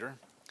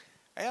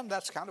And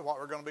that's kind of what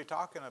we're going to be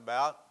talking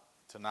about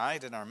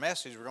tonight in our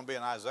message. We're going to be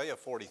in Isaiah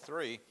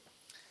 43.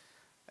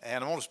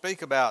 And I want to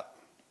speak about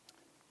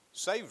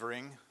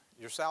savoring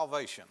your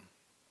salvation.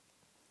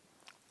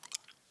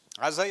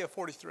 Isaiah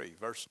 43,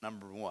 verse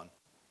number 1.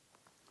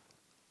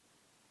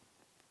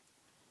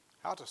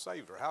 How to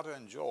savor, how to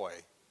enjoy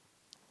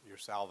your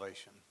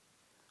salvation.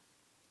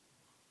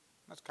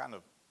 That's kind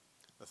of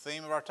the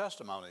theme of our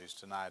testimonies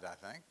tonight, I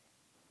think.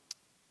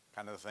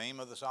 Kind of the theme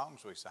of the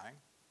songs we sang.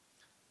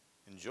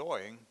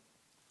 Enjoying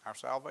our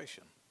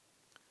salvation.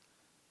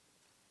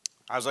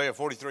 Isaiah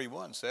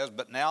 43:1 says,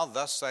 "But now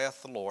thus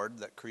saith the Lord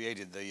that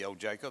created thee, O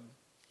Jacob,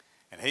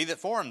 and he that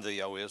formed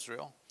thee, O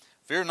Israel,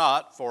 fear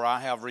not, for I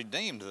have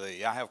redeemed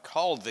thee. I have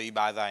called thee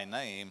by thy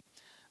name.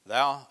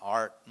 Thou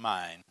art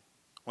mine.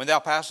 When thou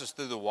passest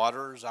through the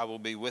waters, I will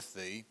be with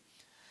thee,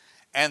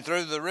 and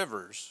through the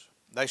rivers,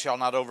 they shall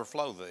not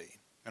overflow thee.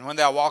 And when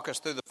thou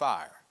walkest through the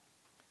fire,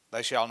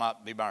 they shall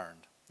not be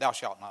burned. Thou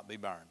shalt not be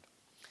burned.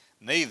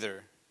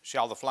 Neither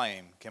shall the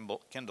flame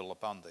kindle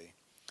upon thee.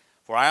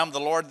 For I am the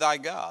Lord thy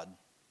God,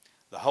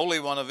 the Holy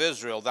One of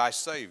Israel, thy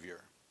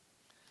Savior.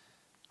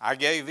 I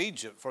gave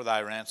Egypt for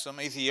thy ransom,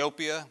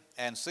 Ethiopia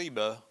and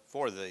Seba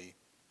for thee,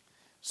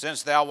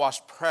 since thou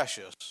wast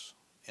precious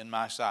in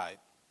my sight.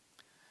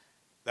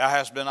 Thou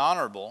hast been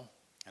honorable,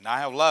 and I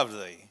have loved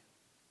thee.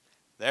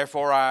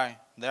 Therefore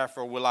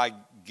will I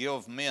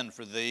give men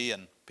for thee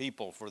and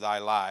people for thy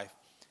life.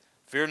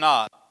 Fear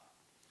not,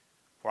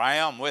 for I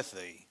am with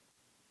thee.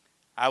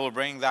 I will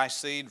bring thy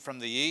seed from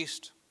the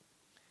east,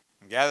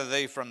 and gather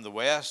thee from the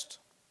west.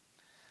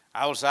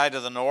 I will say to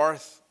the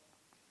north,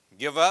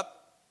 give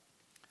up,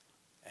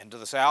 and to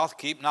the south,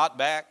 keep not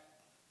back.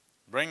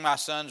 Bring my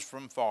sons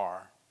from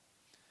far,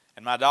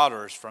 and my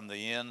daughters from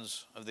the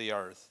ends of the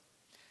earth.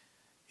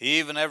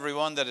 Even every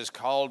one that is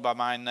called by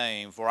my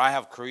name, for I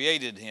have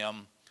created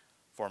him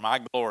for my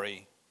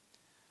glory.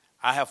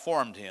 I have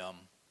formed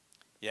him,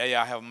 yea,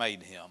 I have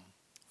made him."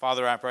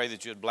 Father, I pray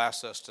that you would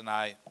bless us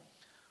tonight.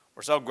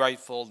 We're so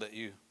grateful that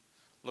you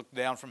looked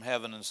down from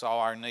heaven and saw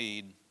our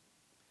need.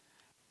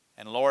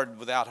 And Lord,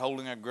 without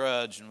holding a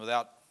grudge and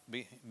without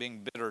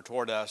being bitter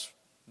toward us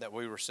that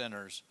we were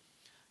sinners,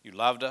 you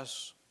loved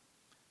us.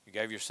 You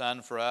gave your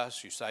Son for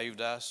us. You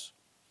saved us.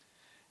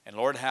 And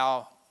Lord,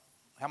 how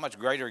much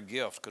greater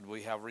gift could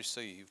we have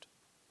received?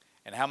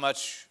 And how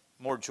much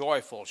more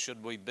joyful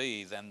should we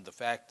be than the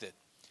fact that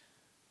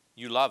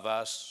you love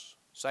us,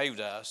 saved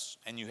us,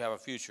 and you have a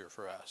future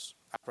for us?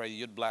 I pray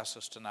you'd bless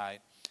us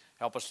tonight.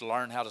 Help us to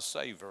learn how to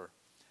savor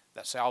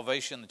that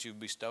salvation that you've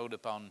bestowed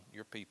upon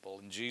your people.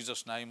 In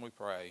Jesus' name we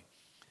pray.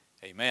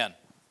 Amen.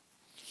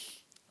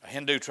 A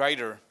Hindu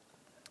trader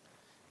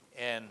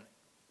in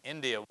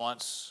India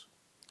once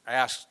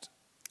asked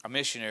a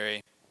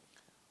missionary,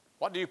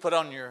 "What do you put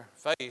on your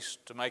face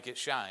to make it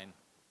shine?"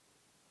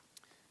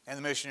 And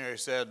the missionary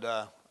said,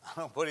 "I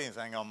don't put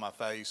anything on my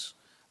face.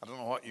 I don't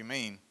know what you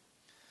mean."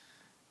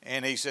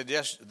 And he said,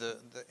 "Yes."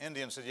 The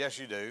Indian said, "Yes,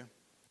 you do."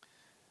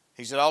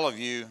 He said, "All of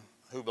you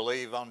who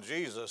believe on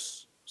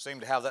Jesus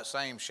seem to have that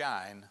same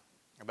shine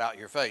about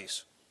your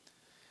face."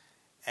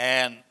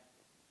 And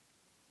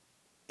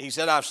he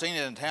said, "I've seen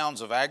it in towns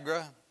of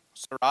Agra,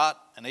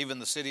 Surat, and even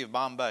the city of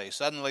Bombay."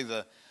 Suddenly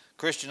the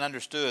Christian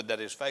understood that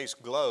his face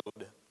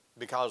glowed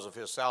because of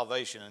his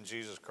salvation in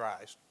Jesus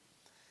Christ.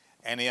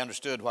 And he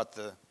understood what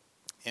the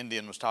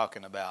Indian was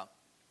talking about.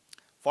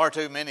 Far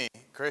too many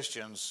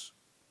Christians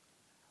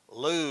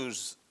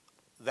lose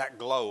that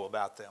glow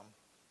about them.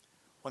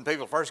 When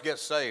people first get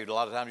saved, a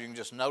lot of times you can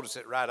just notice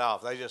it right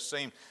off. There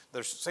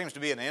seems to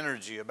be an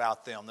energy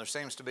about them. There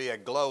seems to be a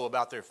glow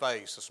about their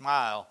face, a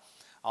smile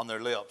on their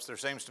lips. There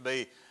seems to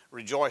be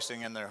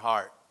rejoicing in their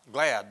heart,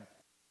 glad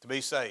to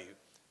be saved.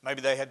 Maybe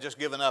they had just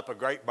given up a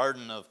great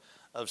burden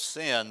of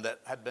sin that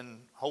had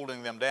been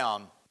holding them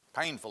down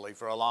painfully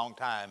for a long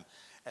time,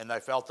 and they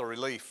felt the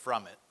relief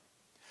from it.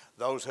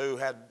 Those who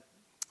had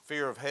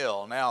fear of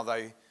hell, now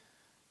they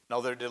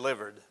know they're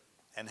delivered,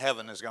 and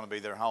heaven is going to be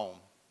their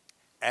home.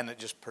 And it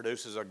just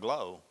produces a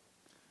glow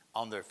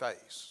on their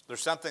face.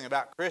 There's something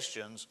about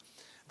Christians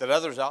that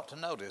others ought to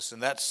notice,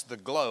 and that's the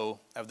glow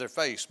of their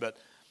face. But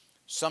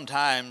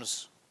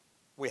sometimes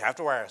we have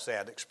to wear a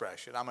sad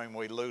expression. I mean,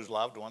 we lose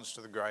loved ones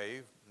to the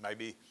grave.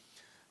 Maybe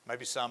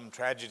some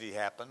tragedy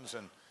happens,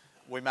 and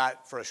we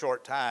might, for a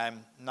short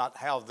time, not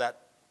have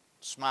that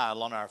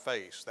smile on our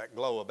face, that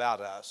glow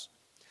about us.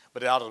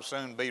 But it ought to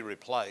soon be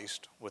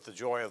replaced with the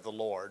joy of the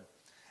Lord.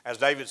 As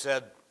David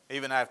said,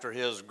 even after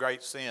his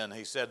great sin,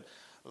 he said,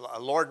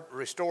 "Lord,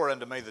 restore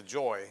unto me the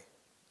joy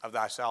of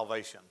thy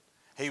salvation."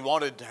 He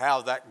wanted to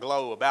have that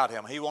glow about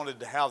him. He wanted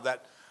to have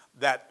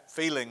that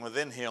feeling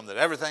within him that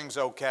everything's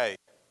okay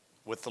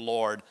with the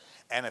Lord.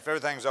 And if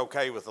everything's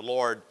okay with the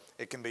Lord,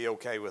 it can be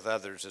okay with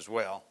others as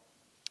well.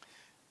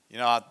 You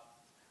know,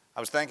 I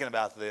was thinking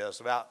about this,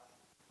 about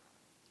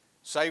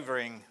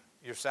savoring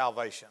your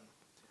salvation.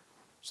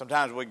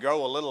 Sometimes we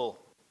grow a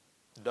little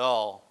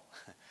dull,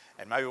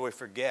 and maybe we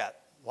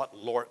forget what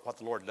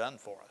the Lord done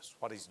for us,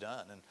 what He's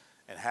done,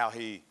 and how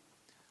He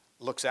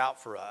looks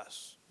out for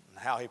us, and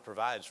how He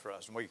provides for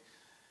us. And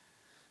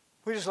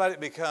we just let it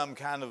become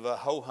kind of a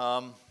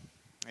ho-hum,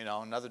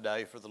 another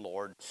day for the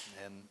Lord.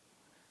 And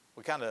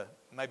we kind of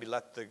maybe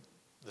let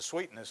the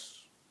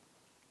sweetness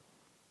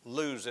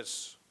lose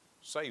its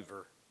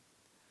savor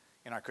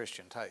in our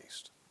Christian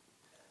taste.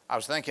 I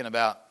was thinking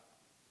about,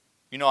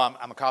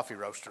 I'm a coffee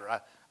roaster.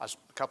 A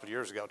couple of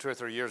years ago, 2 or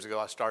 3 years ago,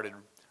 I started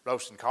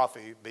roasting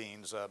coffee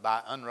beans,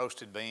 buy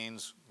unroasted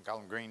beans, we call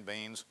them green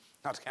beans,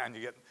 not the kind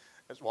you get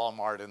at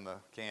Walmart in the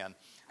can.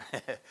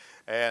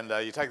 And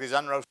you take these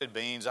unroasted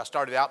beans. I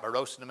started out by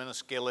roasting them in a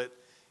skillet,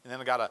 and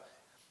then I got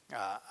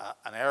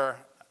a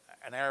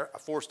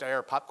forced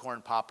air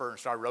popcorn popper and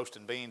started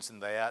roasting beans in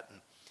that,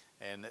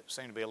 and it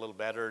seemed to be a little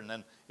better. And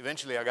then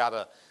eventually I got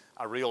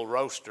a real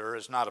roaster.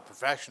 It's not a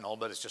professional,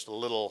 but it's just a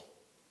little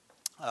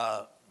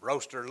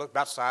roaster, look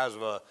about the size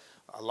of a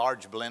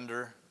large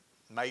blender,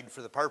 made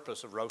for the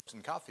purpose of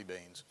roasting coffee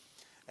beans.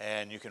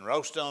 And you can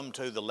roast them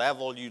to the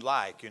level you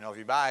like. If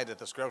you buy it at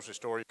this grocery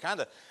store, you're kind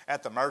of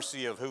at the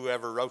mercy of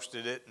whoever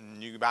roasted it,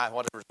 and you buy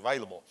whatever's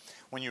available.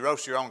 When you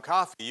roast your own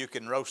coffee, you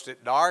can roast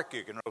it dark,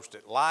 you can roast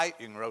it light,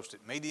 you can roast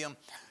it medium.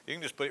 You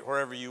can just put it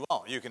wherever you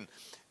want.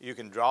 You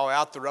can draw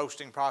out the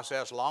roasting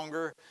process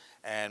longer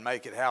and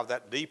make it have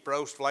that deep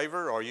roast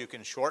flavor, or you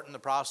can shorten the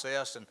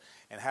process and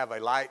have a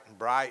light and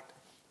bright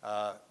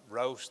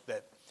roast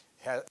that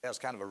has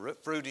kind of a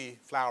fruity,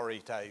 flowery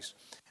taste.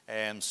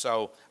 And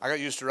so I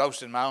got used to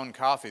roasting my own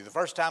coffee. The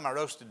first time I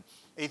roasted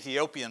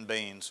Ethiopian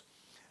beans,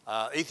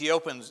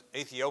 Ethiopians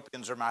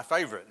are my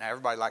favorite. Now,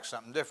 everybody likes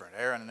something different.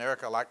 Aaron and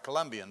Erica like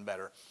Colombian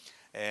better.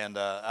 And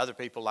other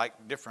people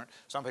like different.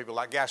 Some people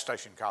like gas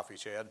station coffee,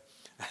 Chad.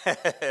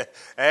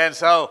 And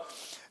so,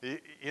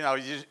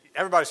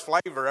 everybody's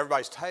flavor,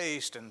 everybody's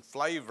taste and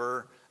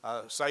flavor,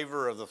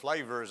 savor of the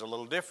flavor is a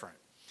little different.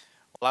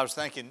 Well, I was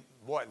thinking,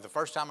 boy, the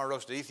first time I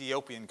roasted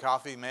Ethiopian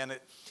coffee, man,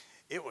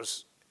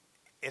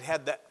 it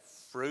had that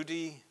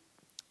fruity,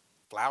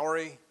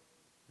 flowery,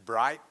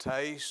 bright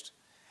taste,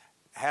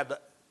 had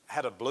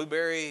a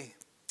blueberry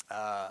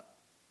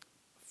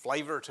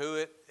flavor to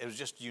it. It was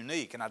just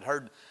unique. And I'd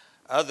heard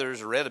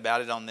others read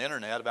about it on the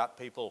internet, about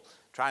people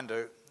trying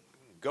to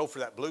go for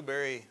that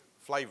blueberry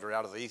flavor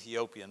out of the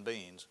Ethiopian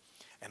beans.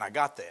 And I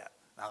got that.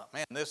 I thought,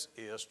 man, this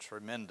is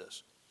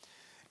tremendous.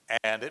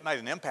 And it made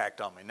an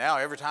impact on me. Now,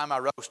 every time I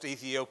roast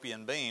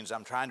Ethiopian beans,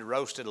 I'm trying to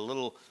roast it a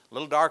little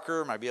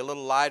darker, maybe a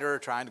little lighter,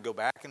 trying to go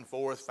back and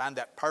forth, find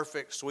that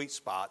perfect sweet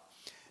spot.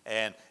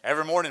 And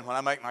every morning when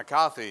I make my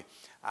coffee,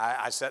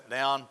 I sit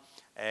down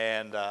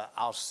and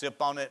I'll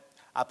sip on it.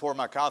 I pour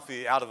my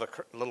coffee out of a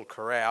little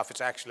carafe. It's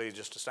actually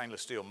just a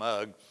stainless steel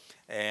mug.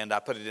 And I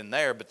put it in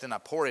there, but then I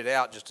pour it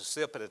out just a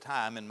sip at a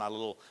time in my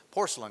little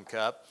porcelain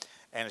cup.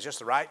 And it's just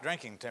the right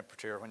drinking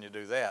temperature when you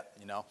do that,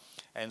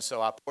 And so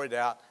I pour it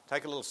out,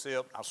 take a little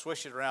sip, I'll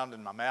swish it around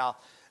in my mouth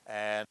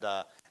and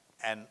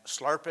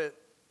slurp it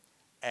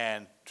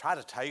and try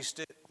to taste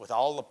it with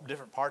all the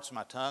different parts of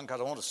my tongue because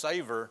I want to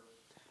savor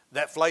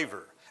that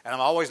flavor. And I'm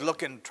always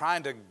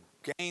trying to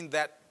gain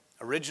that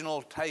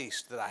original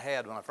taste that I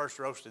had when I first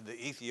roasted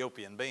the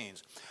Ethiopian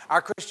beans.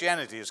 Our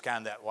Christianity is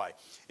kind of that way.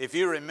 If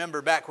you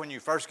remember back when you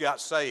first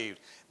got saved,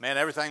 man,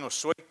 everything was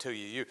sweet to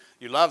you.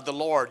 You loved the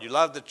Lord. You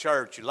loved the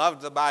church. You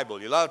loved the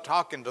Bible. You loved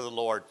talking to the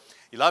Lord.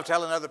 You loved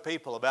telling other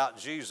people about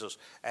Jesus.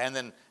 And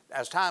then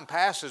as time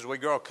passes, we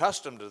grow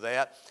accustomed to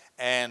that.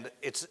 And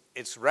it's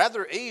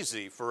rather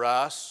easy for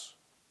us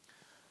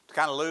to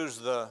kind of lose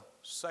the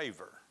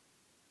savor.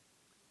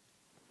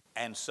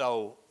 And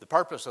so the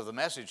purpose of the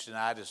message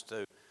tonight is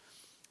to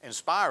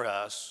inspire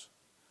us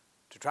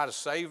to try to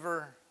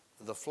savor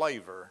the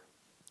flavor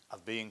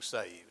of being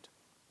saved.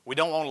 We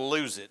don't want to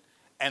lose it,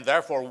 and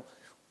therefore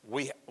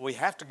we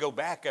have to go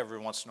back every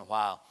once in a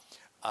while.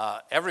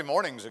 Every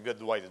morning is a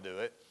good way to do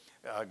it.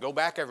 Go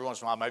back every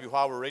once in a while, maybe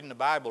while we're reading the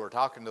Bible or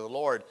talking to the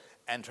Lord,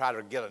 and try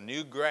to get a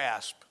new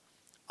grasp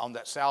on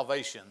that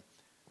salvation,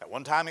 that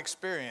one-time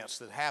experience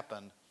that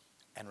happened,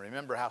 and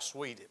remember how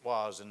sweet it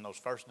was in those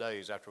first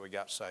days after we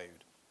got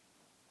saved.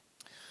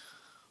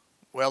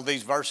 Well,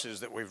 these verses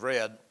that we've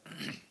read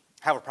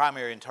have a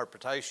primary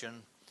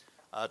interpretation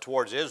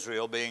towards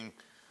Israel being,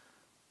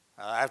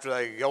 after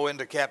they go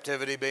into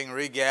captivity, being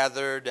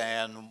regathered,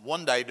 and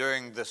one day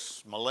during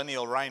this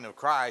millennial reign of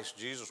Christ,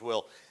 Jesus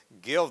will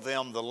give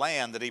them the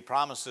land that he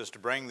promises to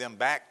bring them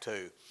back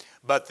to.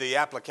 But the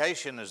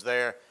application is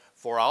there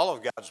for all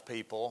of God's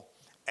people,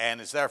 and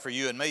it's there for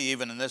you and me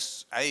even in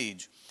this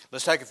age.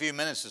 Let's take a few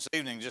minutes this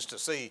evening just to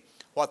see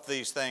what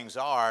these things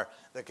are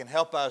that can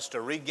help us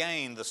to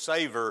regain the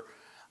savor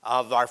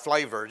of our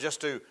flavor,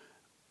 just to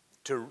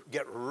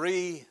get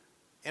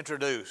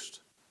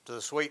reintroduced to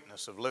the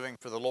sweetness of living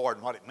for the Lord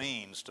and what it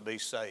means to be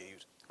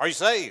saved. Are you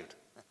saved?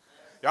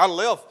 You ought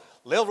to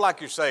live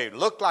like you're saved,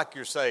 look like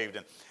you're saved,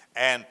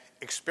 and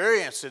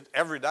experience it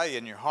every day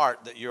in your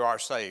heart that you are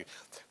saved.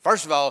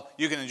 First of all,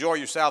 you can enjoy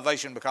your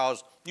salvation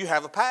because you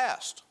have a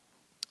past.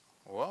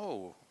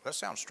 Whoa, that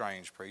sounds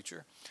strange,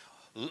 preacher.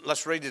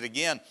 Let's read it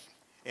again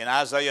in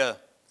Isaiah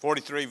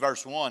 43,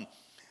 verse 1.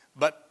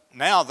 But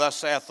now thus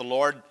saith the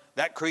Lord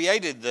that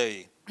created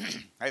thee.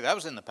 Hey, that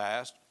was in the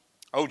past.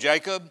 O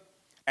Jacob,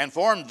 and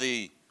formed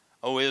thee,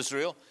 O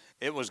Israel,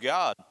 it was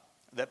God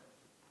that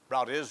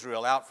brought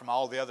Israel out from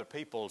all the other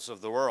peoples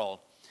of the world.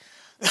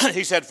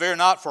 He said, fear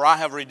not, for I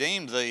have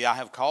redeemed thee. I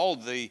have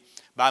called thee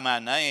by my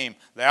name.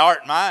 Thou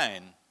art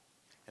mine.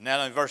 And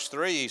now in verse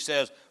 3 he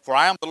says, for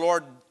I am the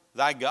Lord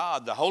thy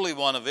God, the Holy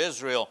One of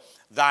Israel,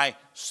 thy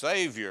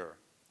Savior.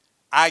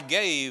 I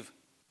gave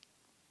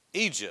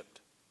Egypt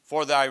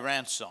for thy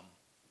ransom.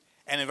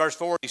 And in verse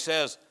 4 he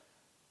says,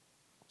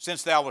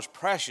 since thou wast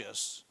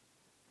precious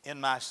in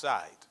my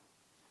sight.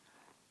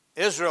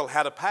 Israel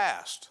had a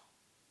past.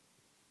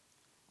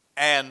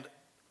 And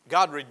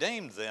God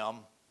redeemed them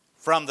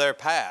from their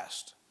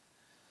past.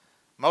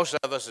 Most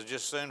of us would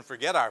just soon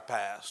forget our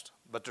past.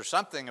 But there's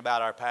something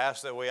about our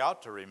past that we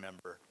ought to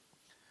remember.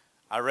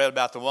 I read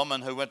about the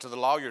woman who went to the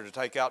lawyer to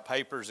take out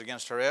papers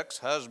against her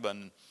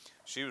ex-husband.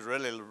 She was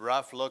really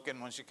rough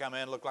looking when she came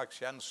in. Looked like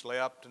she hadn't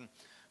slept and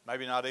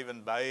maybe not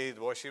even bathed.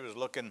 Boy, she was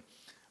looking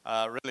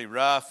really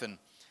rough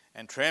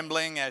and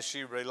trembling as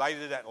she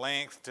related at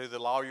length to the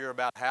lawyer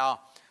about how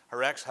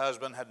her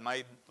ex-husband had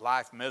made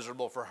life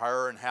miserable for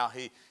her and how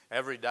he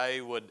every day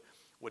would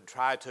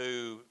try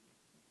to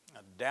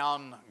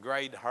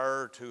downgrade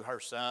her to her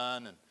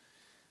son.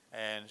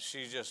 And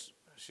she's just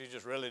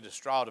really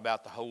distraught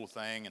about the whole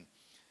thing.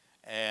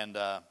 And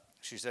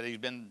she said he's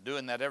been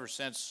doing that ever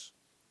since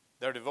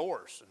their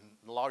divorce. And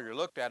the lawyer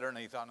looked at her and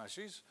he thought, now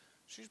she's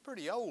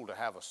pretty old to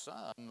have a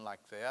son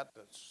like that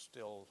that's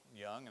still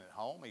young and at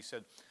home. He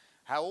said,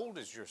 how old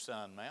is your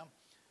son, ma'am?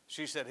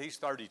 She said, he's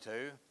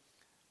 32.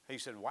 He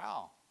said,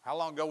 wow, how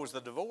long ago was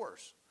the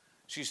divorce?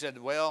 She said,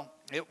 well,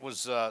 it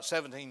was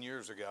 17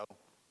 years ago.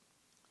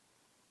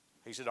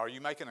 He said, are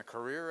you making a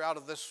career out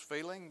of this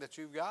feeling that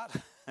you've got?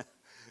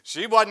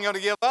 She wasn't going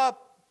to give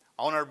up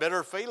on her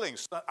bitter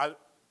feelings.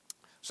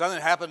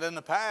 Something happened in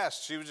the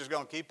past. She was just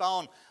going to keep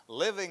on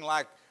living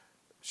like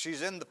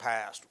she's in the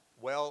past.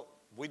 Well,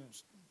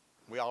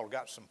 we all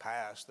got some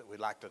past that we'd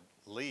like to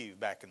leave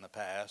back in the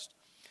past.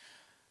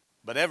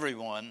 But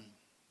everyone,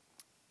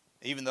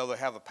 even though they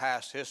have a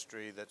past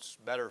history that's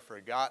better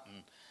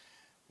forgotten,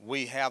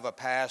 we have a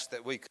past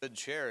that we could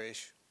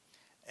cherish.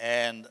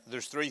 And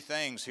there's three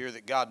things here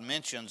that God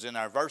mentions in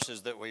our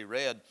verses that we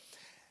read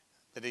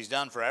that he's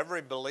done for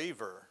every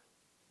believer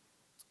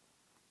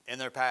in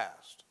their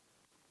past.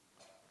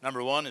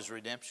 Number one is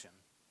redemption.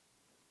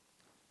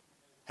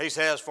 He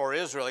says for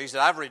Israel, he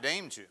said, I've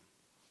redeemed you.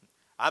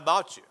 I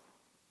bought you.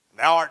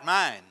 Thou art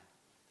mine.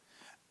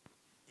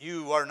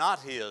 You were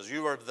not his.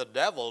 You were the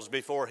devil's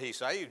before he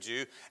saved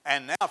you.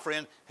 And now,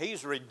 friend,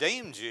 he's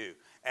redeemed you.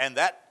 And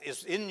that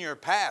is in your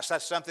past.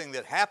 That's something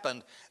that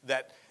happened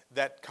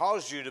that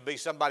caused you to be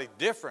somebody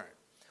different.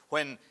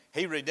 When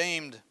he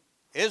redeemed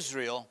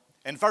Israel,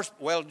 and first,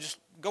 well, just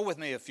go with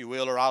me if you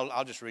will, or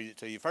I'll just read it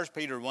to you. 1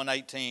 Peter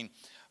 1:18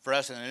 for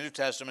us in the New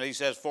Testament, he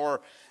says, for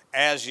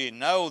as ye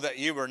know that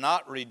you were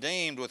not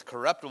redeemed with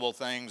corruptible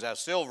things as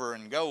silver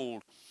and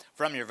gold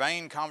from your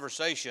vain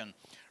conversation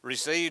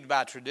received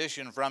by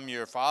tradition from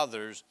your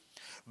fathers,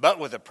 but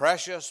with the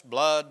precious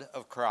blood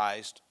of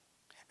Christ,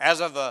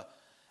 as of a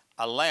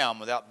lamb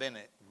without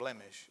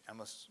blemish and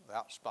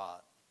without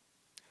spot.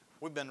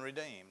 We've been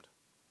redeemed.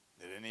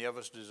 Did any of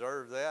us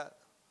deserve that?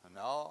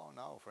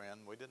 No,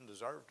 friend. We didn't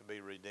deserve to be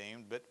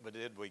redeemed, but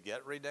did we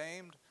get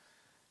redeemed?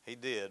 He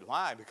did.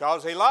 Why?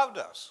 Because he loved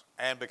us.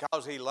 And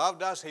because he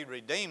loved us, he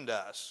redeemed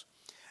us.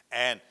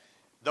 And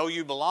though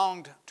you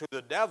belonged to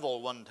the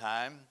devil one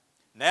time,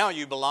 now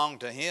you belong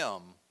to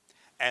him.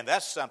 And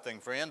that's something,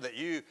 friend, that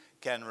you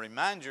can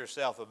remind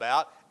yourself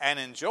about and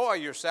enjoy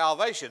your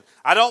salvation.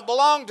 I don't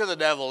belong to the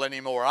devil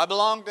anymore. I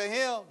belong to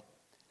him.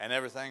 And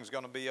everything's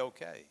going to be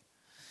okay.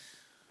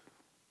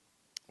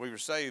 We were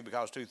saved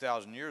because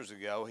 2,000 years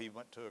ago he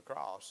went to a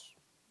cross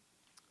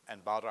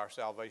and bought our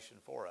salvation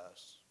for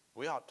us.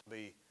 We ought to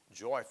be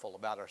joyful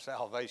about our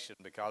salvation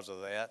because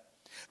of that.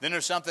 Then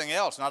there's something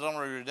else, not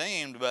only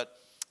redeemed, but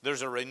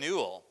there's a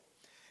renewal.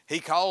 He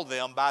called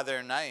them by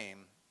their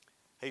name.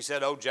 He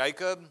said, oh,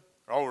 Jacob.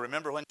 Oh,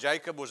 remember when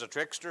Jacob was a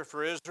trickster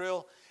for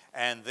Israel?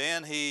 And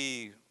then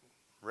he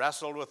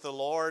wrestled with the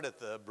Lord at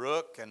the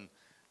brook and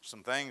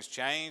some things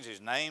changed.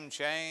 His name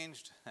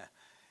changed.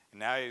 And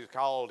now he's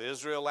called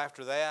Israel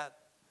after that.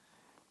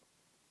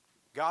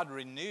 God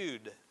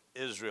renewed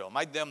Israel,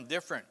 made them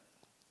different.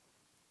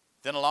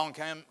 Then along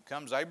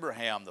comes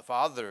Abraham, the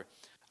father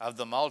of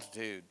the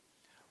multitude.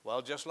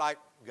 Well, just like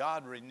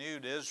God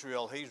renewed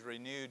Israel, he's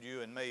renewed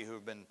you and me who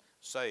have been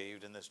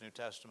saved in this New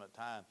Testament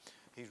time.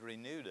 He's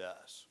renewed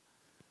us.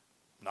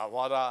 Not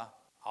what I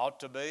ought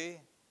to be,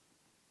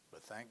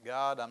 but thank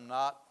God I'm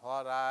not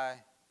what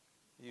I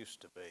used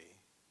to be.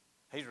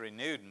 He's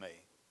renewed me.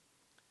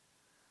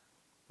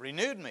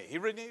 Renewed me. He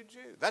renewed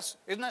you.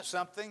 Isn't that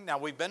something? Now,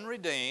 we've been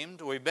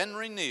redeemed. We've been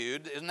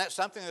renewed. Isn't that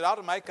something that ought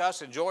to make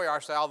us enjoy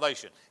our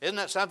salvation? Isn't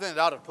that something that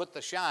ought to put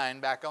the shine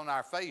back on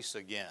our face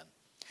again?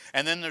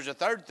 And then there's a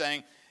third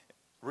thing,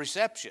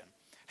 reception.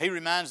 He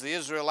reminds the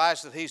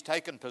Israelites that he's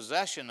taken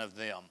possession of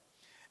them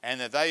and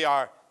that they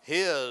are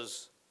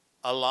his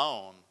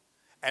alone.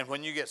 And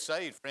when you get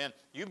saved, friend,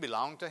 you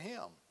belong to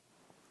him.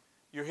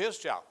 You're his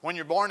child. When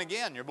you're born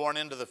again, you're born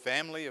into the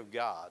family of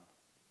God.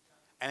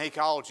 And he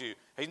called you.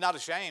 He's not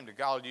ashamed to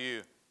call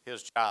you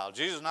his child.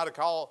 Jesus is not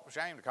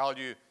ashamed to call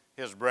you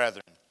his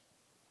brethren.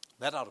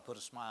 That ought to put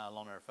a smile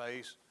on our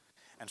face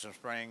and some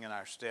spring in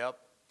our step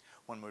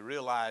when we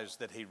realize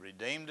that he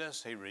redeemed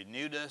us, he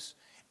renewed us,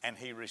 and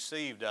he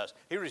received us.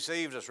 He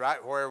received us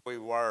right where we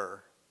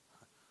were.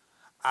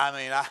 I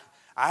mean,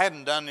 I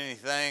hadn't done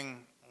anything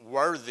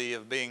worthy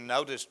of being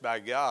noticed by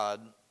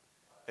God.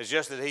 It's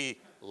just that he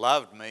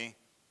loved me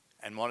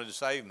and wanted to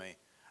save me.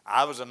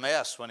 I was a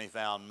mess when he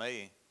found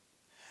me.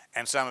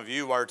 And some of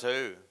you were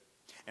too.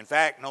 In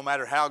fact, no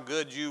matter how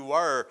good you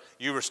were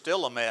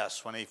still a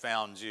mess when he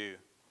found you.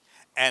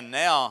 And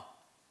now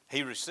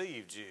he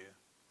received you.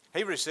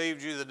 He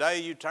received you the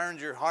day you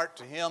turned your heart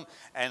to him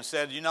and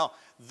said, you know,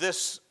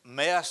 this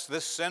mess,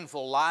 this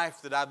sinful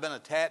life that I've been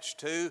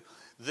attached to,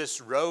 this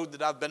road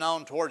that I've been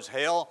on towards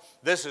hell,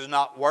 this is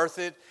not worth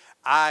it.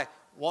 I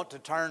want to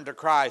turn to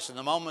Christ. And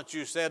the moment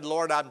you said,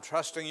 Lord, I'm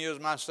trusting you as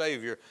my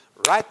Savior,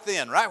 right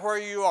then, right where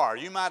you are,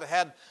 you might have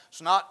had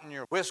snot in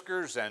your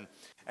whiskers and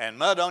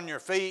mud on your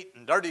feet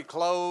and dirty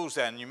clothes,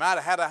 and you might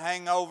have had a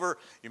hangover,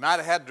 you might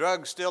have had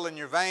drugs still in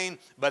your vein,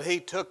 but he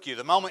took you.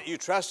 The moment you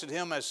trusted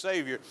him as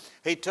Savior,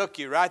 he took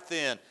you right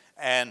then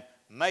and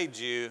made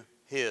you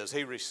his.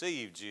 He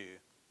received you.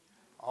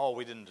 Oh,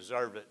 we didn't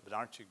deserve it, but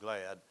aren't you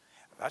glad?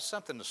 That's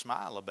something to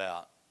smile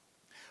about.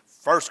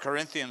 1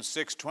 Corinthians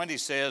 6:20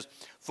 says,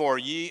 for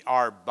ye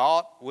are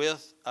bought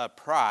with a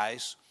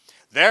price,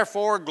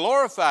 therefore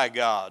glorify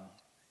God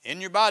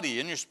in your body,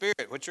 in your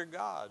spirit, which are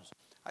God's.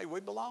 Hey, we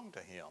belong to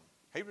him.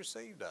 He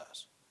received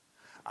us.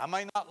 I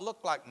may not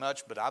look like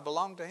much, but I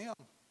belong to him.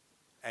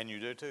 And you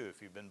do too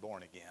if you've been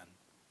born again.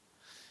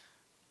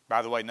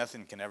 By the way,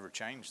 nothing can ever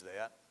change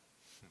that.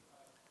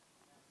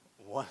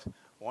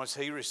 Once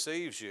he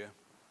receives you,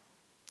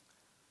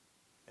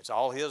 it's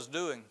all his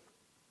doing.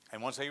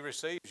 And once he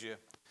receives you,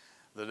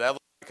 the devil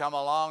may come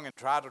along and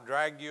try to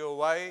drag you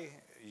away.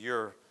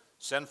 Your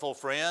sinful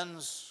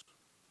friends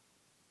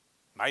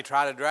may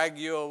try to drag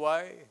you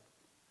away.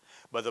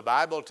 But the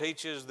Bible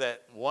teaches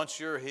that once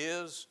you're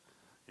his,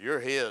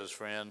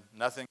 friend.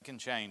 Nothing can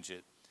change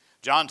it.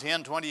 John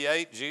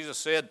 10:28, Jesus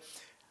said,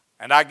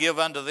 and I give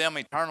unto them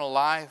eternal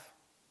life,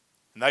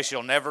 and they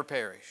shall never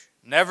perish.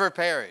 Never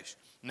perish.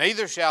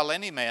 Neither shall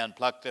any man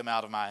pluck them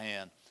out of my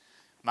hand.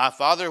 My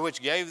Father which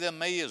gave them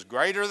me is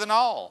greater than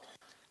all,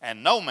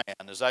 and no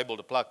man is able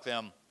to pluck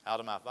them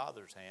out of my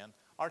Father's hand.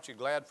 Aren't you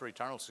glad for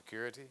eternal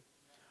security?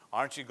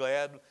 Aren't you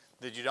glad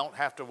that you don't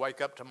have to wake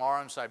up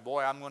tomorrow and say,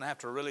 boy, I'm going to have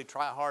to really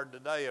try hard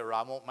today or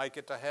I won't make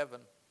it to heaven.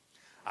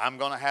 I'm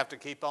going to have to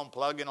keep on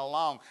plugging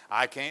along.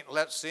 I can't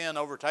let sin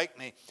overtake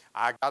me.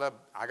 I got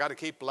to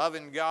keep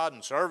loving God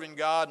and serving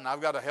God, and I've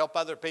got to help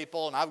other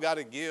people, and I've got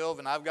to give,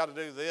 and I've got to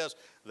do this,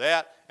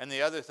 that, and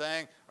the other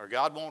thing, or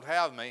God won't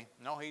have me.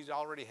 No, he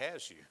already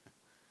has you.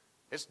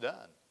 It's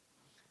done.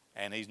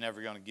 And he's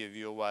never going to give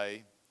you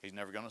away. He's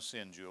never going to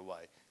send you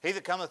away. He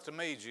that cometh to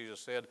me, Jesus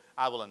said,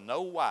 I will in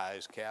no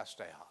wise cast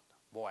out.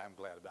 Boy, I'm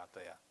glad about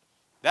that.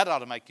 That ought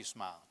to make you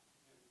smile.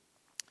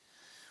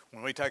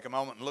 When we take a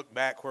moment and look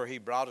back where he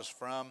brought us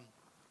from,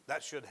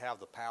 that should have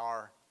the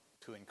power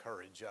to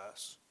encourage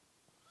us.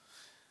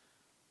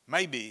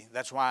 Maybe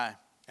that's why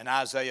in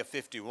Isaiah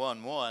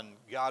 51:1,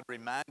 God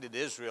reminded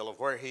Israel of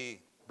where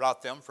he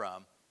brought them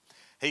from.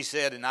 He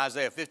said in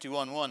Isaiah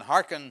 51:1,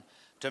 hearken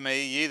to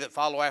me, ye that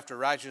follow after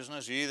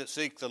righteousness, ye that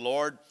seek the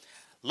Lord.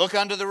 Look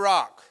unto the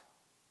rock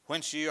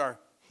whence ye are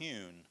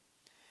hewn,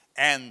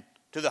 and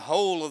to the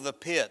hole of the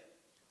pit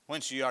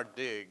whence ye are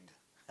digged.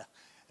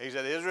 He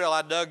said, Israel,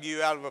 I dug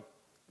you out of an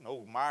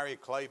old miry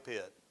clay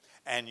pit.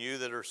 And you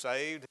that are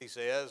saved, he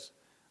says,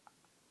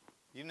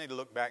 you need to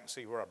look back and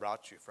see where I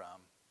brought you from.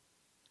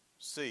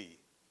 See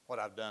what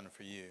I've done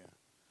for you.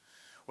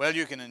 Well,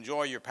 you can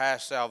enjoy your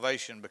past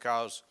salvation you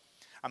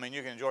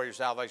can enjoy your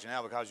salvation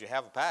now because you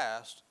have a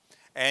past.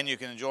 And you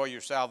can enjoy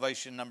your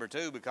salvation, number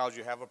 2, because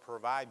you have a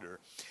provider.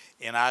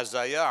 In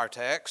Isaiah, our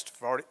text,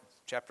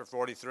 chapter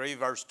 43,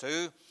 verse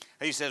 2,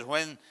 he says,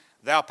 when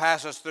thou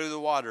passest through the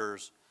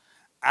waters,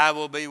 I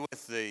will be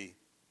with thee.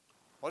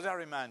 What does that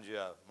remind you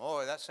of?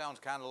 Boy, that sounds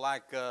kind of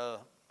like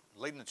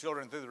leading the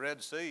children through the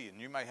Red Sea.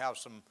 And you may have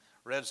some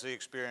Red Sea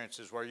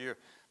experiences where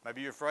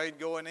maybe you're afraid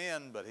going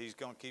in, but he's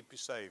going to keep you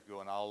safe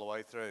going all the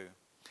way through.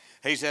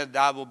 He said,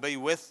 I will be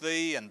with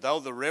thee, and though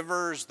the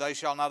rivers, they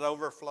shall not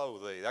overflow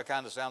thee. That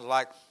kind of sounds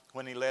like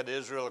when he led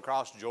Israel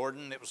across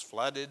Jordan. It was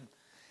flooded,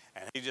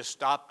 and he just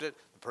stopped it.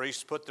 The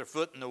priests put their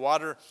foot in the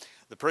water.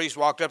 The priest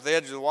walked up the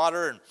edge of the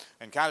water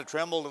and kind of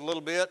trembled a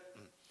little bit.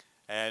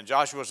 And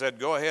Joshua said,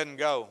 go ahead and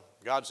go.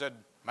 God said,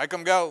 make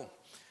them go.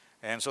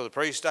 And so the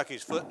priest stuck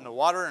his foot in the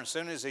water, and as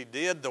soon as he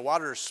did, the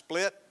water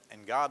split,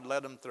 and God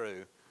led them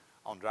through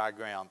on dry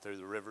ground through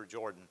the river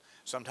Jordan.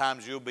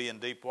 Sometimes you'll be in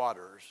deep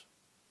waters.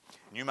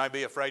 And you may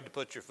be afraid to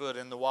put your foot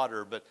in the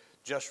water, but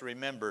just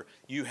remember,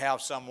 you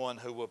have someone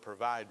who will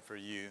provide for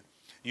you.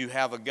 You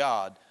have a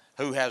God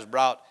who has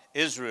brought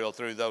Israel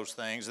through those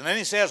things. And then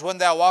he says, when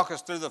thou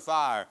walkest through the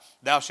fire,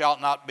 thou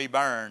shalt not be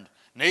burned,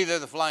 neither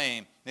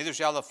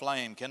shall the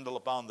flame kindle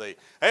upon thee.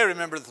 Hey,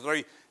 remember the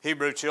 3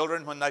 Hebrew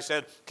children when they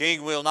said,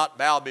 King, we'll not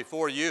bow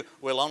before you,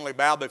 we'll only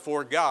bow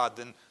before God.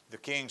 Then the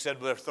king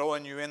said, we're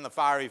throwing you in the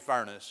fiery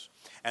furnace.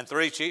 And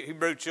 3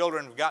 Hebrew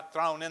children got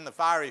thrown in the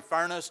fiery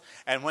furnace,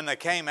 and when they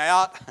came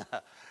out,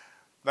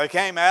 they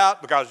came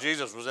out because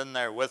Jesus was in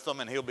there with them,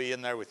 and he'll be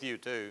in there with you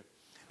too.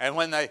 And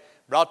when they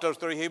brought those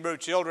 3 Hebrew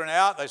children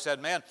out, they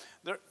said, man,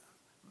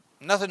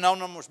 nothing on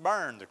them was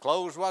burned. Their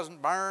clothes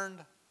wasn't burned.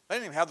 They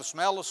didn't even have the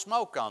smell of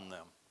smoke on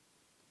them.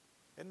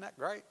 Isn't that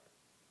great?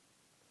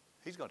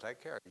 He's going to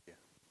take care of you.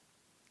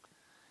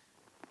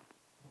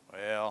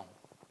 Well,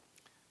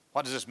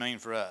 what does this mean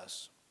for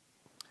us?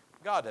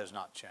 God has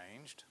not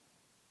changed.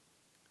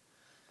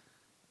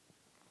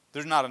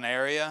 There's not an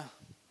area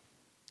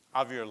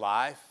of your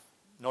life,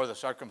 nor the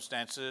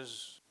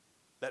circumstances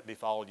that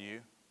befall you,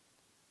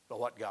 but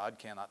what God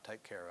cannot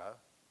take care of.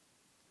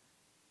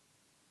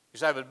 You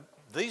say, but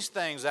these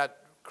things, that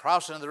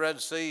crossing of the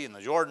Red Sea and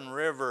the Jordan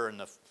River and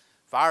the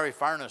fiery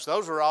furnace,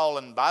 those were all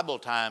in Bible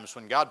times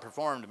when God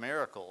performed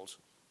miracles.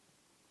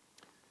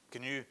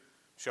 Can you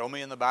show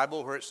me in the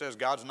Bible where it says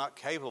God's not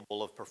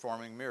capable of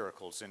performing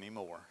miracles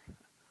anymore?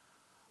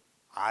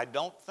 I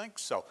don't think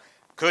so.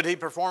 Could he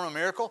perform a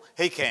miracle?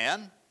 He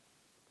can,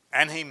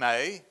 and he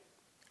may,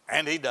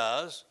 and he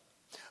does.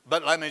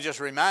 But let me just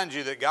remind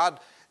you that God,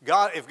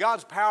 if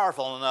God's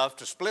powerful enough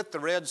to split the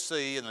Red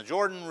Sea and the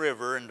Jordan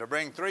River and to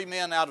bring 3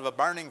 men out of a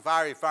burning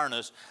fiery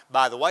furnace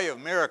by the way of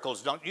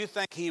miracles, don't you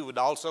think he would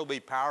also be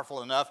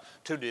powerful enough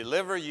to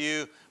deliver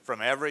you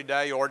from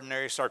everyday,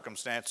 ordinary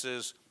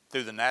circumstances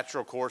through the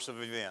natural course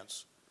of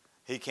events?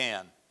 He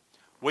can.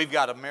 We've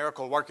got a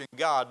miracle-working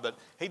God, but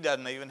he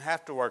doesn't even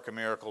have to work a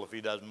miracle if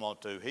he doesn't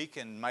want to. He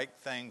can make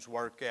things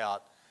work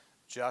out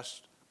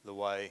just the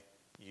way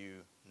you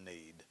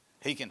need.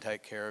 He can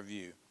take care of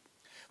you.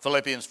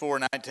 Philippians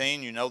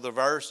 4:19, you know the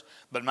verse,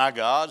 but my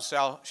God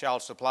shall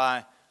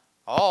supply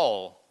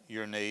all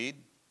your need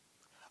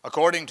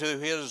according to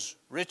his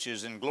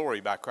riches in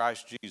glory by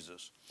Christ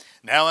Jesus.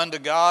 Now unto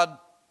God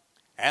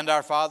and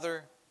our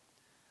Father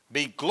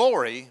be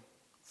glory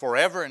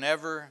forever and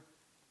ever.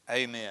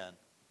 Amen.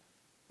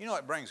 You know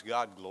it brings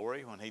God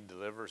glory when he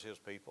delivers his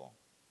people?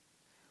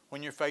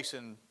 When you're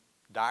facing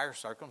dire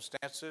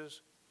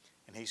circumstances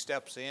and he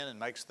steps in and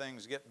makes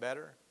things get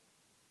better.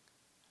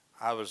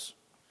 I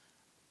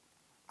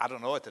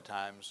don't know at the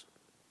times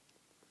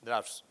that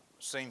I've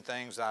seen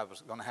things I was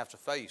going to have to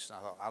face. And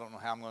I thought, I don't know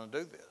how I'm going to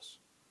do this.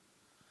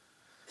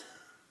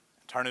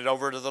 Turn it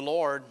over to the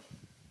Lord.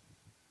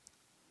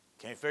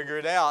 Can't figure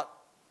it out,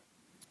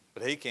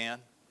 but he can.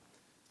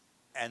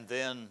 And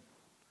then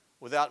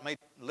without me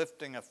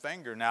lifting a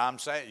finger, now I'm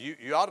saying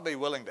you ought to be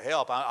willing to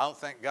help. I don't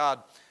think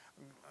God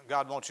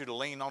wants you to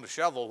lean on the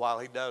shovel while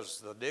he does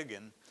the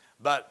digging.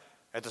 But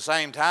at the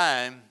same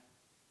time,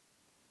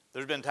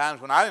 there's been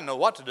times when I didn't know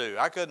what to do.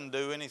 I couldn't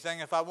do anything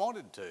if I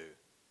wanted to.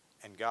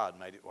 And God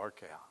made it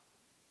work out.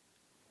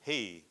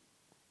 He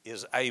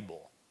is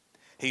able.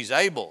 He's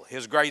able.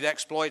 His great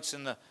exploits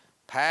in the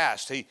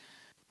past. He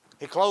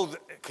clothed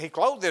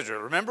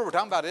Israel. Remember, we're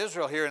talking about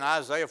Israel here in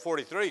Isaiah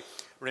 43.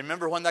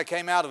 Remember when they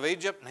came out of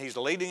Egypt and he's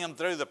leading them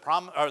through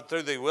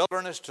the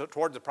wilderness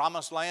toward the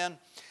promised land?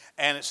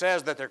 And it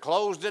says that their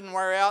clothes didn't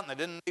wear out and they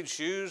didn't need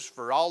shoes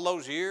for all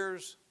those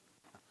years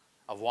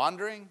of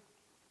wandering.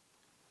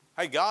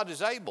 Hey, God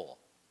is able.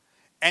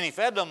 And he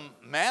fed them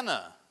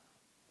manna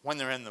when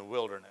they're in the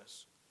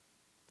wilderness.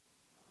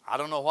 I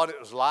don't know what it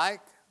was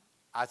like.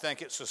 I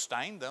think it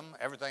sustained them.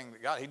 Everything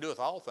that God, he doeth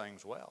all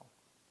things well.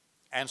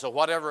 And so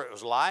whatever it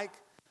was like,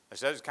 they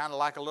said it's kind of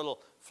like a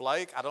little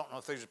flake. I don't know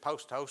if these are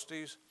post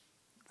toasties.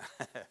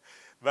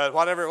 But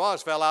whatever it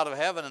was fell out of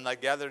heaven and they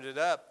gathered it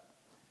up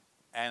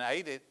and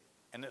ate it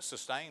and it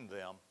sustained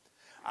them.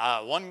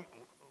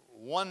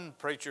 One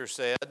preacher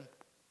said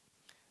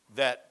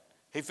that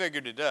he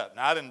figured it up.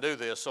 Now, I didn't do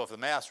this, so if the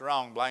math's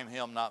wrong, blame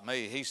him, not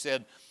me. He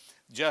said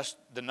just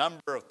the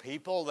number of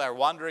people that are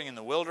wandering in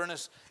the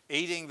wilderness,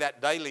 eating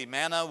that daily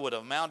manna would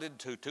have amounted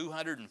to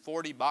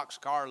 240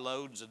 boxcar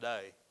loads a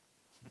day.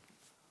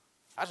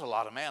 That's a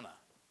lot of manna.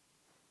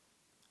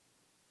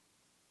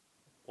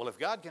 Well, if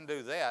God can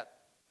do that,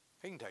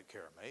 he can take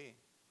care of me.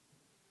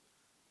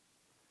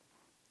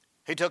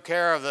 He took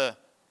care of the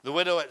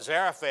widow at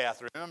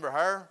Zarephath. Remember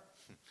her?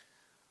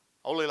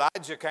 Old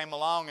Elijah came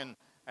along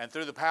and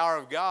through the power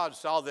of God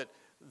saw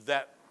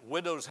that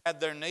widows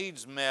had their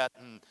needs met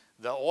and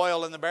the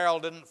oil in the barrel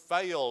didn't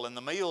fail and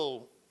the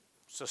meal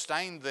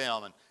sustained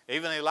them. And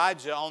even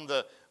Elijah on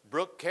the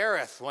brook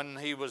Kerith, when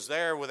he was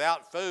there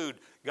without food,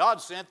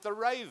 God sent the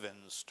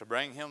ravens to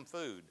bring him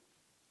food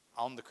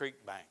on the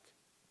creek bank.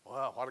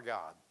 Well, what a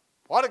God.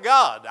 What a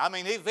God. I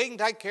mean, if he can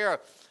take care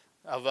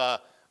of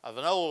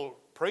an old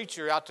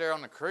preacher out there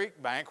on the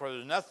creek bank where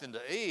there's nothing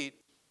to eat,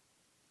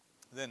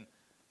 then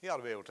he ought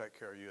to be able to take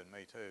care of you and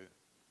me too.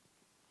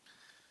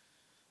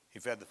 He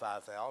fed the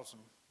 5,000.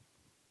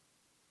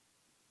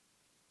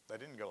 They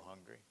didn't go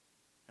hungry.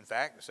 In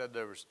fact, it said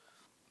there was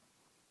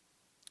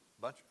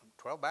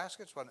 12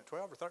 baskets, wasn't it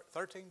 12 or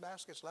 13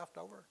 baskets left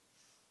over?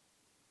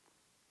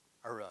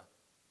 Or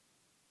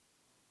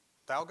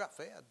They all got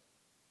fed.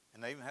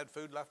 And they even had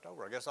food left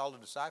over. I guess all the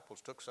disciples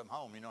took some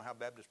home. You know how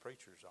Baptist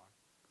preachers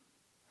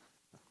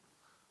are.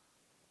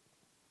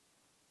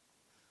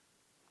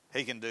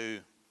 He can do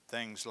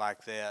things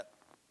like that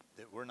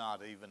we're not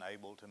even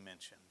able to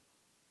mention.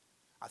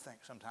 I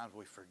think sometimes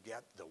we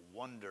forget the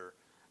wonder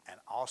and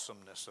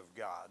awesomeness of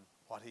God,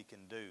 what he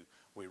can do.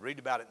 We read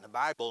about it in the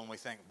Bible and we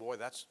think, boy,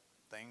 that's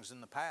things in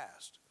the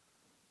past.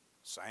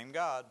 Same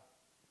God.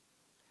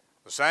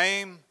 The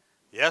same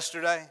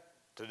yesterday,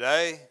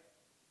 today,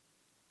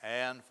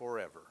 and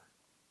forever.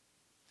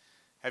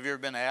 Have you ever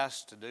been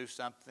asked to do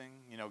something?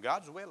 You know,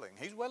 God's willing.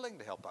 He's willing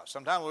to help us.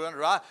 Sometimes we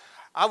wonder,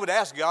 I would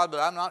ask God, but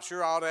I'm not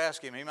sure I ought to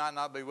ask him. He might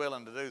not be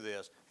willing to do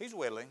this. He's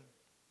willing.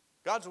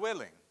 God's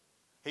willing.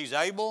 He's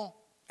able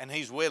and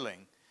he's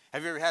willing.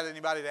 Have you ever had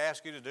anybody to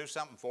ask you to do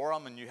something for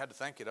them and you had to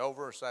think it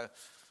over or say,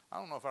 I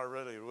don't know if I'm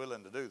really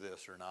willing to do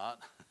this or not.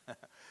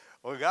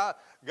 Well,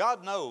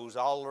 God knows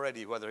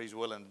already whether he's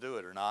willing to do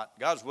it or not.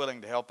 God's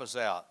willing to help us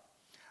out.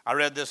 I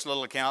read this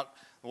little account.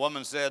 The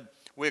woman said,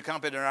 we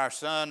accompanied our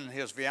son and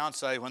his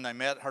fiancée when they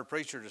met her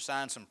preacher to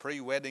sign some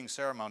pre-wedding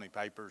ceremony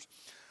papers.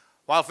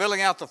 While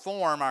filling out the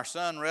form, our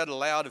son read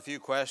aloud a few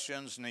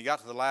questions, and he got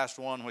to the last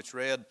one, which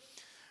read,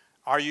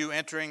 are you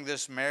entering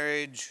this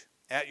marriage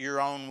at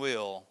your own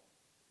will?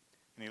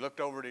 And he looked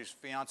over at his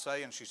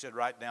fiancée, and she said,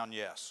 write down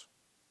yes.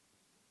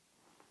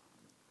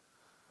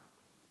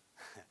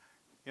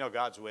 You know,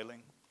 God's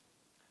willing.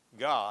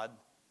 God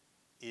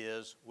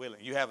is willing.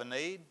 You have a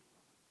need?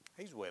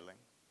 He's willing.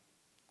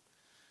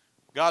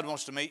 God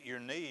wants to meet your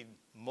need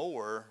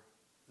more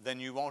than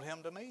you want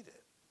him to meet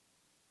it.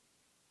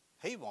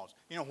 He wants.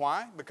 You know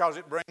why? Because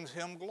it brings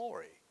him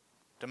glory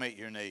to meet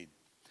your need.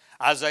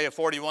 Isaiah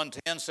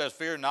 41:10 says,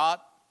 fear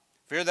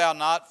thou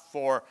not,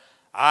 for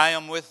I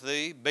am with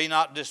thee. Be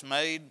not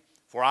dismayed,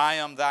 for I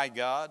am thy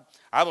God.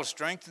 I will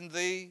strengthen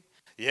thee.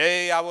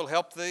 Yea, I will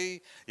help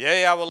thee.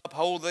 Yea, I will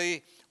uphold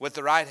thee with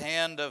the right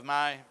hand of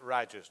my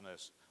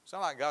righteousness.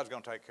 Sound like God's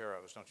going to take care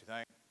of us, don't you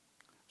think?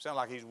 Sound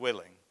like he's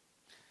willing.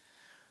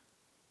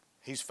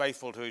 He's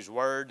faithful to his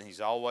word.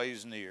 He's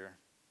always near.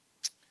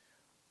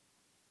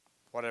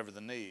 Whatever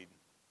the need,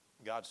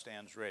 God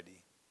stands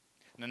ready.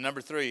 And then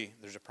number 3,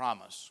 there's a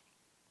promise.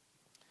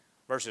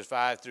 Verses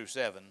 5 through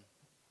 7.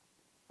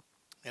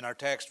 In our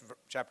text,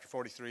 chapter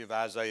 43 of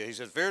Isaiah, he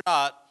says, fear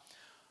not,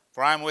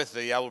 for I am with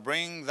thee. I will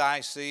bring thy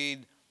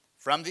seed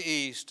from the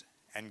east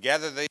and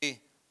gather thee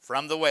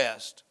from the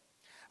west.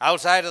 I will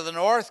say to the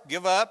north,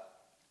 give up,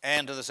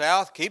 and to the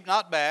south, keep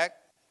not back.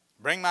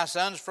 Bring my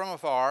sons from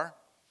afar,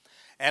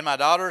 and my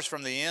daughters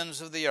from the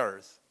ends of the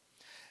earth.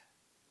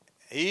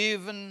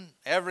 Even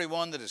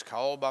everyone that is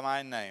called by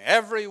my name.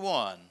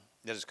 Everyone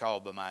that is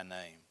called by my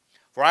name.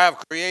 For I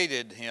have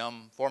created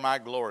him for my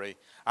glory.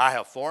 I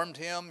have formed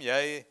him,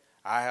 yea,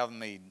 I have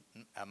made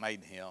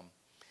him.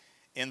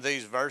 In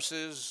these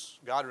verses,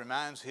 God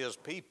reminds his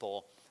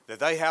people that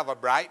they have a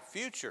bright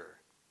future.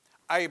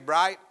 A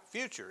bright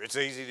future. It's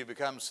easy to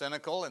become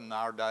cynical in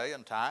our day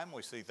and time.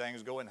 We see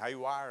things going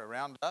haywire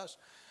around us.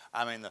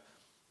 I mean,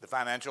 the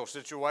financial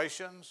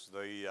situations,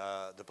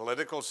 the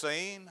political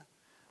scene,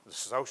 the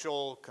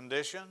social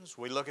conditions.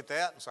 We look at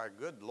that and say,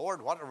 good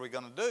Lord, what are we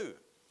going to do?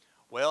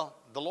 Well,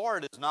 the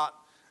Lord is not,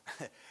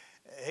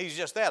 he's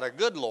just that, a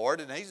good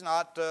Lord, and he's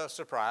not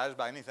surprised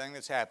by anything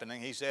that's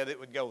happening. He said it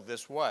would go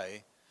this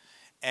way.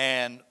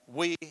 And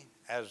we,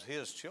 as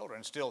his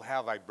children, still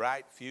have a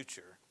bright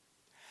future.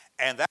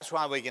 And that's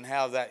why we can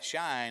have that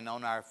shine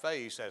on our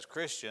face as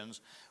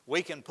Christians.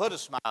 We can put a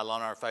smile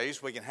on our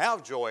face. We can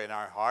have joy in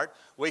our heart.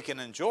 We can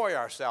enjoy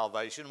our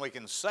salvation. We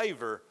can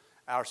savor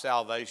our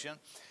salvation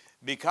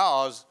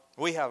because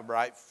we have a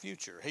bright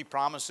future. He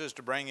promises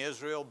to bring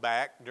Israel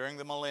back during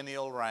the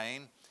millennial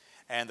reign,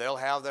 and they'll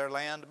have their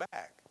land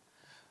back.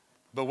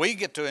 But we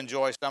get to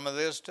enjoy some of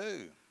this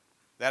too.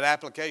 That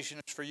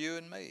application is for you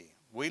and me.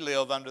 We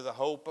live under the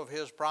hope of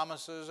his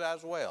promises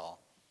as well.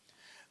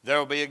 There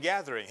will be a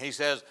gathering. He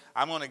says,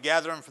 I'm going to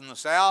gather them from the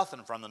south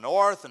and from the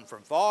north and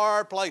from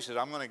far places.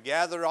 I'm going to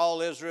gather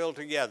all Israel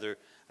together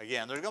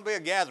again. There's going to be a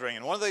gathering.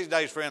 And one of these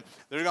days, friend,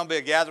 there's going to be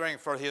a gathering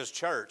for his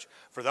church.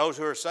 For those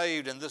who are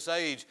saved in this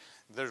age,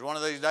 there's one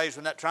of these days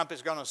when that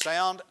trumpet's going to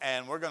sound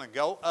and we're going to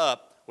go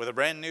up with a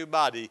brand new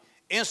body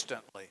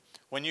instantly.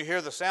 When you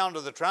hear the sound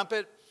of the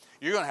trumpet,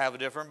 you're going to have a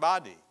different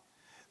body.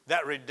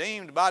 That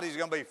redeemed body is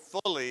going to be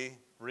fully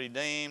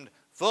redeemed,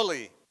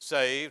 fully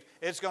saved.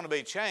 It's going to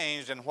be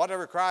changed, and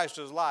whatever Christ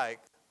is like,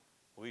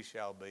 we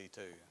shall be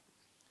too.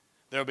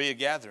 There'll be a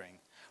gathering.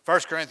 1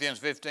 Corinthians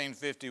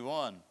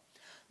 15:51.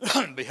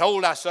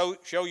 Behold, I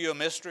show you a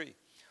mystery.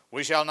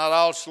 We shall not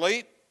all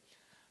sleep,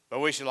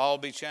 but we shall all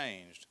be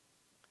changed.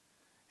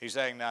 He's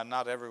saying, now,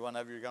 not every one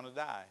of you are going to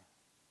die.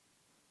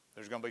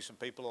 There's going to be some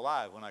people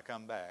alive when I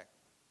come back.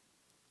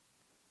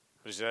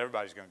 But he said,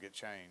 everybody's going to get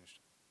changed.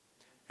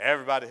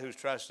 Everybody who's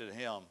trusted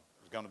him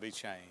is going to be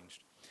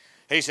changed.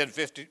 He said,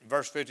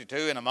 verse 52,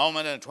 in a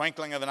moment, in a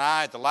twinkling of an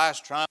eye, at the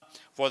last trump,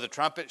 for the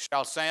trumpet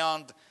shall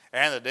sound,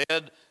 and the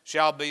dead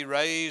shall be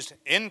raised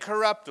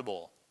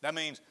incorruptible. That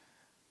means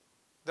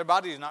their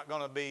body is not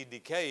going to be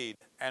decayed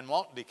and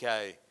won't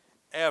decay.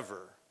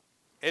 forever.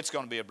 It's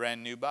going to be a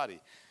brand new body.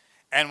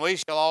 And we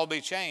shall all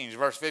be changed.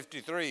 Verse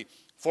 53,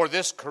 for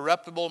this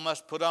corruptible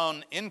must put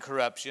on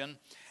incorruption,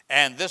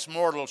 and this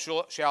mortal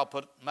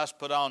must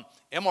put on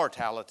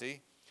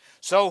immortality.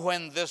 So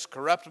when this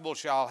corruptible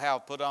shall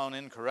have put on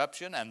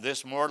incorruption, and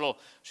this mortal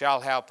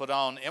shall have put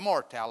on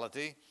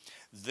immortality,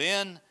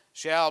 then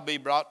shall be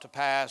brought to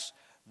pass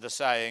the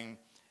saying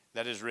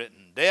that is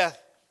written,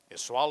 death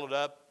is swallowed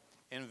up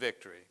in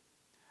victory.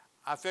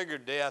 I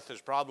figured death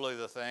is probably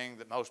the thing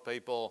that most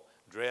people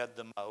dread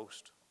the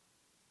most.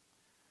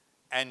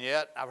 And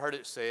yet, I've heard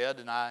it said,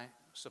 and I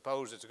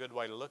suppose it's a good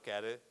way to look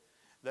at it,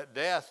 that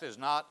death is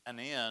not an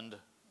end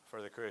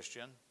for the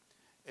Christian.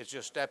 It's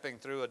just stepping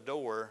through a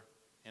door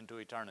into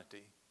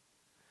eternity.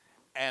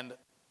 And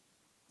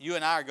you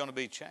and I are going to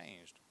be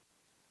changed.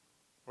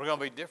 We're going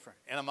to be different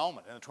in a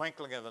moment, in the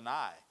twinkling of an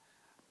eye.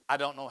 I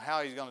don't know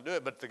how he's going to do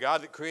it, but the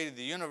God that created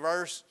the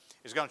universe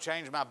is going to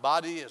change my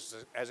body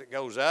as it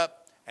goes up.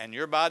 And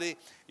your body,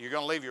 you're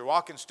going to leave your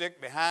walking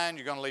stick behind.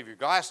 You're going to leave your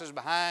glasses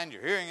behind,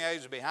 your hearing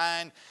aids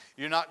behind.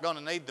 You're not going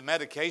to need the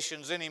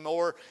medications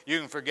anymore. You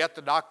can forget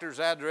the doctor's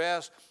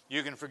address.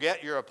 You can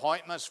forget your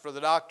appointments for the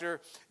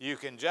doctor. You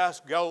can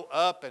just go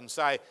up and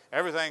say,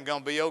 everything's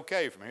going to be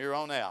okay from here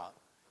on out.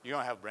 You're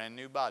going to have a brand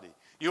new body.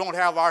 You won't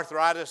have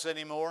arthritis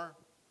anymore.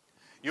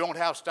 You won't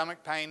have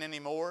stomach pain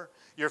anymore.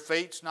 Your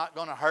feet's not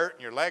going to hurt,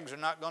 and your legs are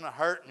not going to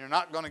hurt, and you're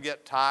not going to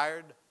get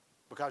tired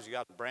because you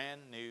got a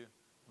brand new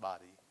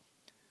body.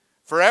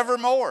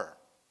 Forevermore.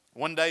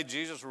 One day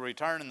Jesus will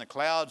return in the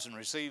clouds and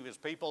receive his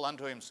people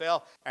unto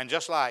himself. And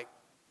just like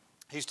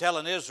he's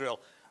telling Israel,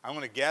 I'm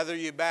going to gather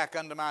you back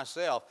unto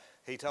myself,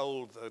 he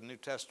told the New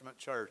Testament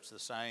church the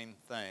same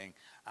thing.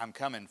 I'm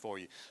coming for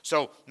you.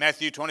 So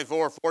Matthew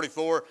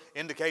 24:44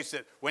 indicates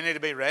that we need to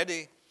be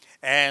ready.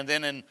 And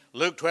then in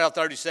Luke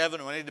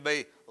 12:37, we need to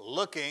be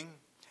looking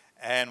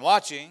and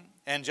watching.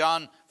 And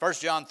 1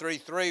 John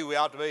 3:3, we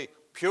ought to be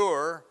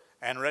pure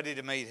and ready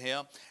to meet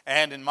him.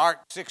 And in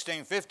Mark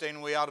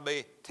 16:15, we ought to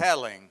be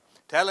telling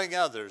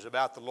others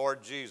about the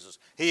Lord Jesus.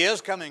 He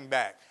is coming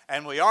back,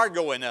 and we are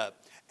going up.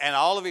 And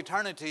all of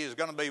eternity is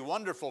going to be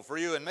wonderful for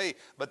you and me,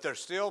 but there's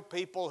still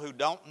people who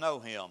don't know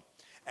him.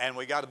 And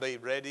we got to be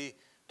ready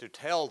to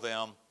tell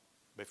them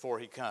before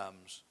he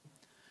comes.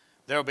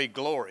 There'll be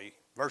glory.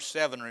 Verse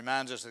 7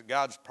 reminds us that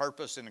God's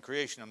purpose in the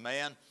creation of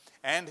man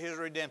and his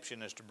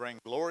redemption is to bring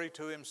glory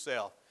to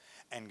himself.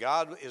 And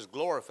God is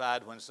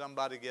glorified when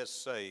somebody gets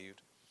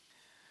saved.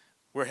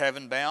 We're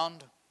heaven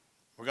bound.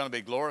 We're going to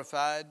be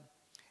glorified.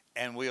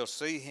 And we'll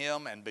see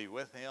him and be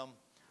with him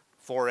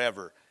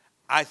forever.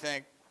 I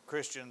think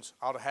Christians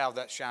ought to have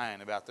that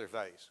shine about their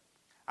face.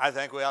 I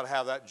think we ought to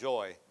have that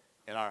joy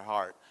in our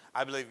heart.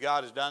 I believe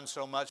God has done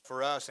so much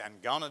for us and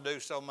going to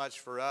do so much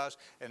for us.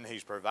 And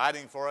he's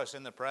providing for us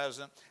in the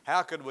present.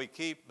 How could we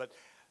keep but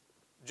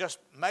just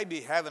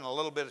maybe having a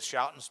little bit of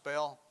shouting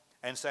spell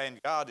and saying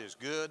God is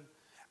good.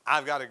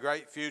 I've got a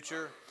great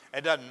future.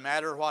 It doesn't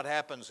matter what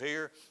happens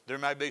here. There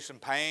may be some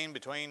pain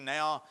between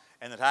now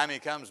and the time he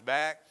comes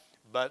back,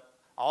 but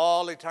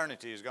all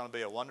eternity is going to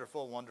be a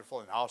wonderful, wonderful,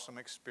 and awesome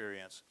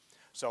experience.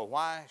 So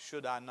why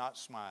should I not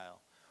smile?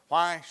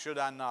 Why should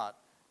I not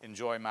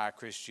enjoy my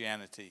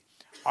Christianity?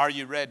 Are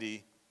you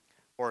ready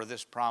for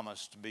this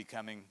promise to be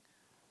coming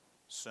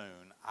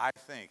soon? I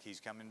think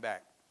he's coming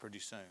back pretty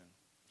soon.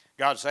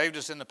 God saved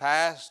us in the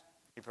past.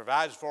 He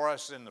provides for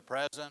us in the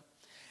present.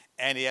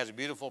 And he has a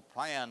beautiful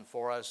plan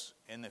for us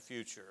in the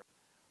future.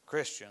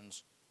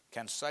 Christians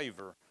can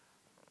savor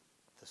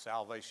the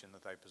salvation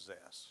that they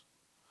possess.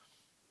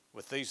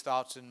 With these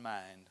thoughts in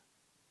mind,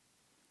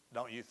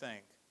 don't you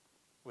think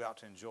we ought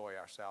to enjoy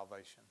our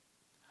salvation?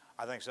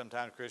 I think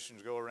sometimes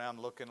Christians go around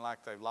looking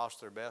like they've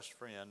lost their best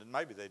friend, and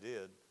maybe they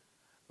did,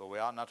 but we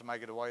ought not to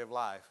make it a way of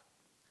life.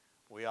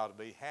 We ought to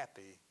be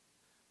happy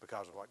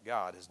because of what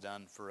God has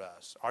done for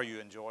us. Are you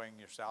enjoying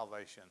your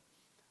salvation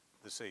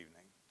this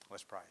evening?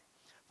 Let's pray.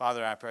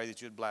 Father, I pray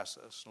that you'd bless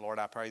us. Lord,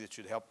 I pray that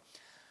you'd help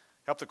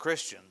the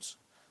Christians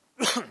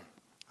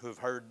who've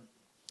heard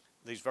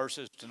these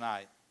verses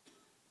tonight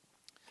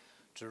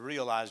to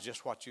realize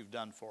just what you've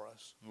done for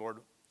us. Lord,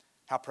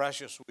 how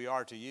precious we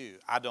are to you.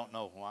 I don't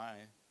know why,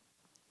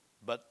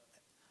 but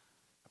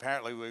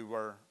apparently we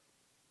were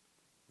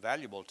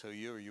valuable to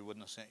you, or you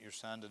wouldn't have sent your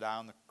son to die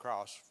on the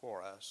cross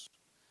for us.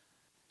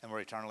 And we're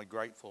eternally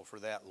grateful for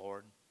that,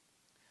 Lord.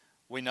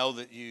 We know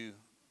that you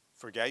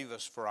forgave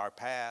us for our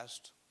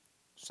past,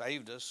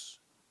 saved us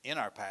in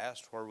our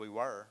past where we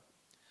were.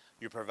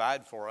 You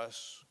provide for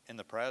us in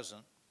the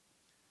present.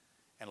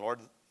 And Lord,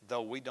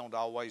 though we don't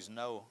always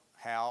know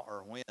how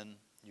or when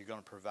you're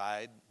going to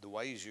provide, the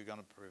ways you're going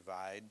to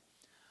provide,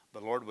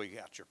 but Lord, we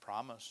got your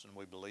promise and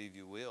we believe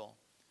you will.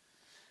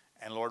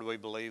 And Lord, we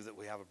believe that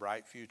we have a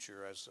bright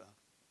future as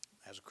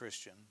a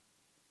Christian.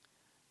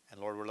 And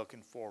Lord, we're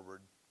looking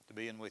forward to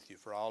being with you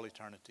for all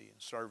eternity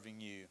and serving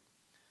you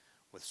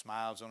with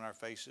smiles on our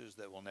faces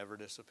that will never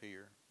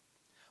disappear.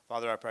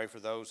 Father, I pray for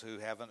those who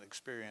haven't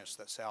experienced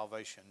that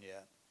salvation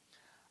yet.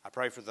 I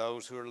pray for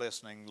those who are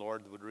listening,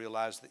 Lord, that would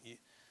realize that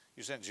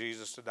you sent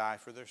Jesus to die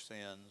for their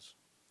sins.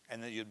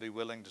 and that you'd be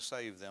willing to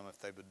save them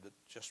if they would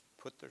just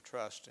put their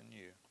trust in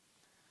you.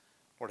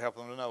 Lord, help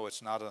them to know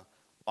it's not a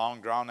long,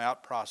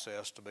 drawn-out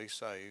process to be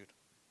saved,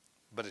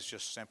 but it's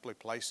just simply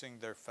placing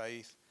their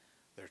faith,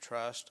 their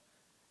trust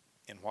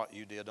in what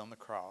you did on the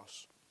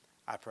cross.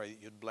 I pray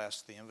that you'd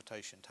bless the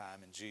invitation time.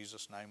 In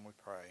Jesus' name we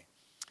pray.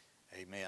 Amen.